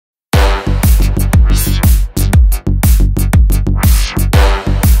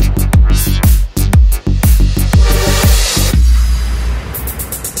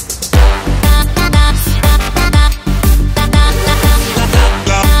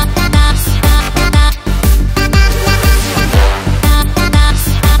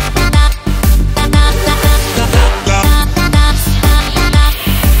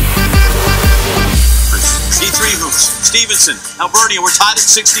Alberti, and we're tied at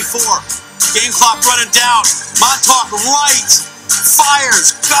 64. Game clock running down. Montaque, Wright,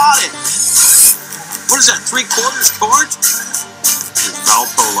 fires, got it. What is that, 3/4 court?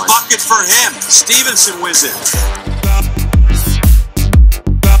 Valpo-like. Bucket for him. Stevenson wins it.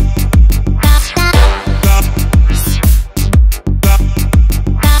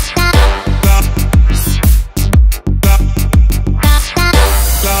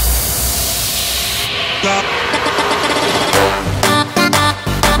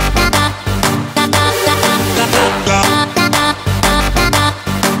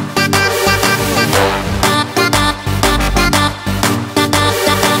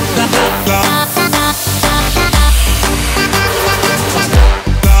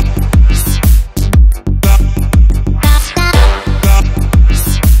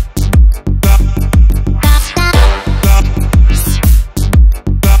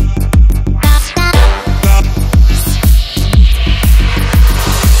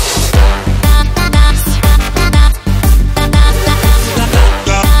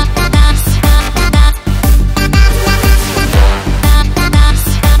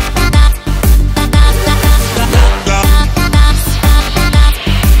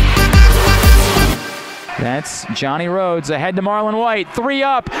 That's Johnny Rhodes ahead to Marlon White. 3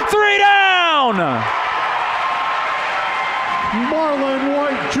 up, 3 down! Marlon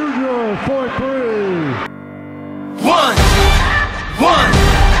White Jr. for 3.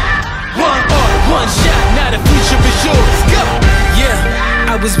 One shot, now the future is yours. Go!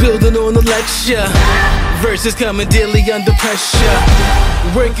 Yeah, I was building on the lecture. Verses coming daily under pressure.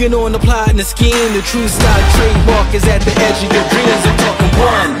 Working on the plot and the scheme. The true stock trademark is at the edge of your dreams. I'm talking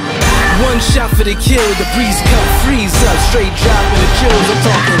one shot for the kill. The breeze cup freeze up, straight dropping the chills. I'm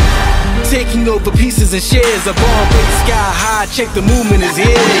talking taking over pieces and shares. A bomb big sky high. Check the movement is here.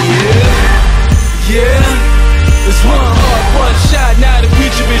 Yeah. It's one shot. Now the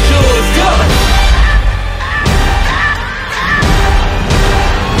future is yours. Go.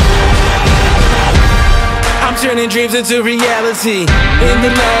 I'm turning dreams into reality. In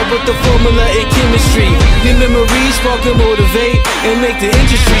the lab with the formula and chemistry. Your memories spark and motivate and make the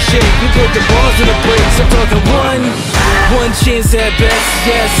industry shake. We put the balls in the brakes. I'm talking one chance at best,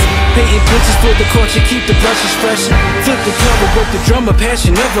 yes. Painting pictures for the culture, keep the brushes fresh. Flip the cover with the drummer,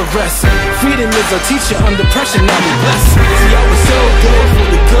 passion never rests. Freedom is our teacher under pressure, now we blessed. See, I was so good for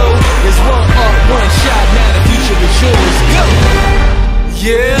the go. There's one shot, now the future is yours. Go!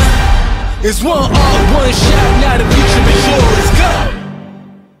 Yeah. It's one shot, now the future is yours.